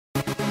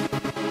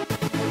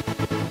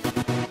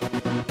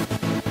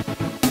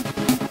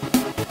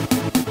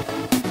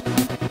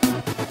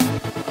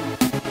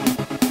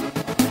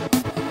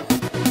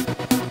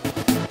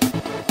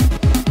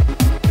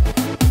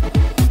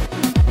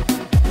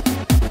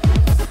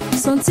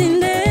something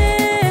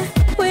there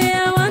where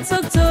I want to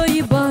talk to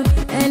you, but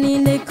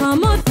and they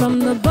come out from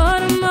the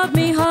bottom of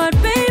me heart,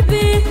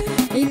 baby.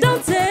 You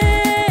don't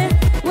say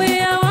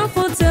where I want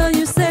to tell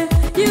you, say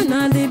you're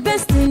not the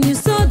best thing, you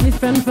so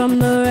different from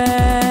the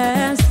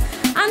rest.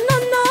 I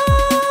don't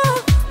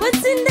know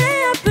what's in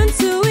there happen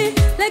to it,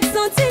 like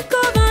something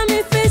cover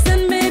me face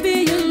and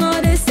maybe you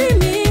know they see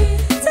me.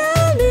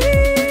 Tell me,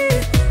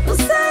 who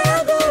say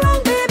I go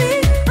wrong,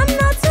 baby? I'm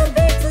not too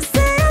big to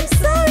say I'm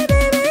sorry,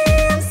 baby.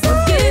 I'm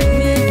sorry.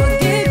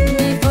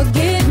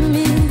 Forgive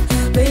me,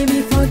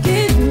 baby,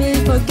 forgive me,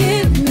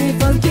 forgive me,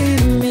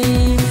 forgive me,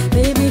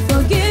 baby,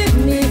 forgive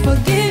me,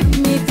 forgive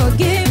me,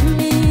 forgive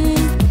me,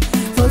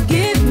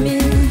 forgive me,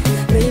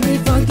 baby,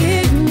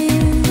 forgive me.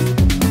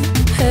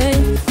 Hey,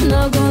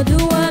 no go do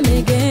am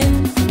again,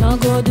 no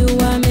go do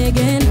am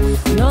again,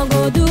 no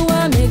go do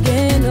am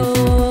again.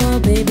 Oh,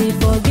 baby,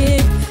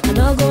 forgive,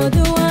 no go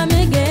do am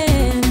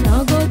again,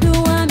 no go do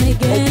am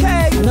again.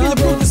 Okay, no feel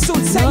the proof, the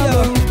suit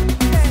tailor.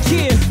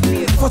 Yeah,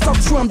 for talk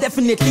true, I'm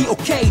definitely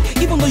okay.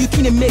 Even though you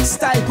can't make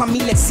style for me,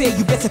 let's say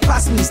you better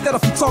pass me. Instead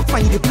of you talk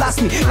fine, you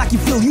blast me like you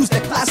feel used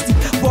like plastic.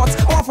 But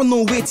often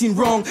no waiting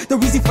wrong. The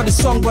reason for the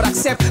song, but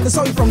accept the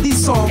sorry from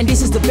this song. And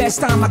this is the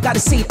best time, I gotta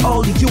say it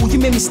all to you. You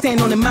made me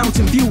stand on a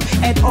mountain view,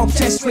 head up,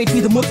 chest straight,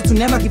 with the motive to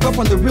never give up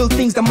on the real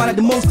things that matter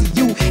the most to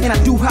you. And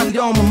I do have it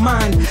on my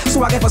mind,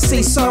 so I never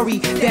say sorry,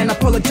 then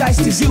apologize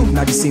to you.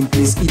 Not the same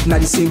place, it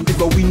not the same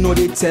people, we know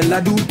they tell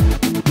I do.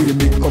 We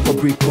make up or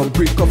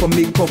break up or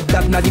make up,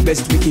 that not the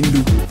best we can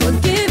do.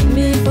 Forgive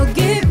me,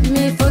 forgive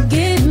me,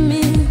 forgive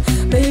me,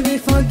 baby,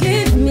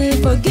 forgive me,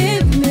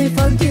 forgive me,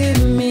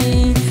 forgive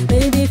me,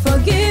 baby,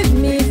 forgive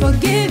me,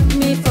 forgive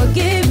me,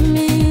 forgive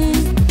me,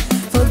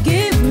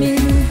 forgive me,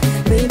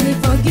 baby,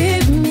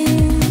 forgive me.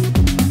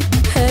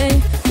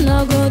 Hey,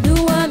 no go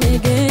do am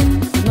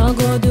again, no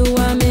go do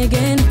am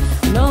again,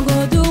 no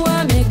go do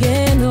am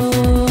again.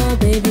 Oh,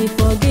 baby,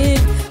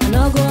 forgive,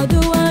 no go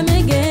do am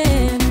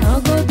again,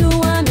 no go do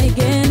am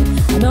again,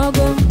 no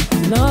go,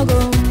 no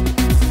go.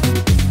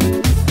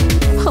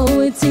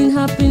 Oh, it's in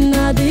happen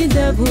at the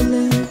devil,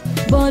 eh?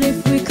 But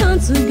if we come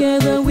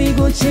together, we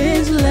go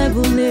change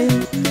level, eh?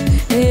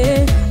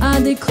 Hey,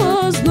 at the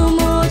cause no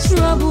more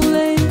trouble,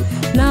 eh?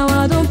 Now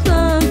I don't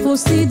plan for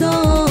see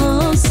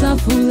don't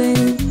suffer,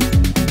 eh?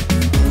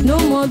 No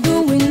more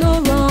doing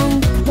no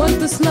wrong. Want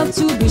this love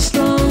to be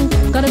strong.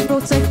 Gotta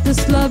protect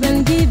this love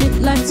and give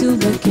it life till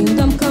the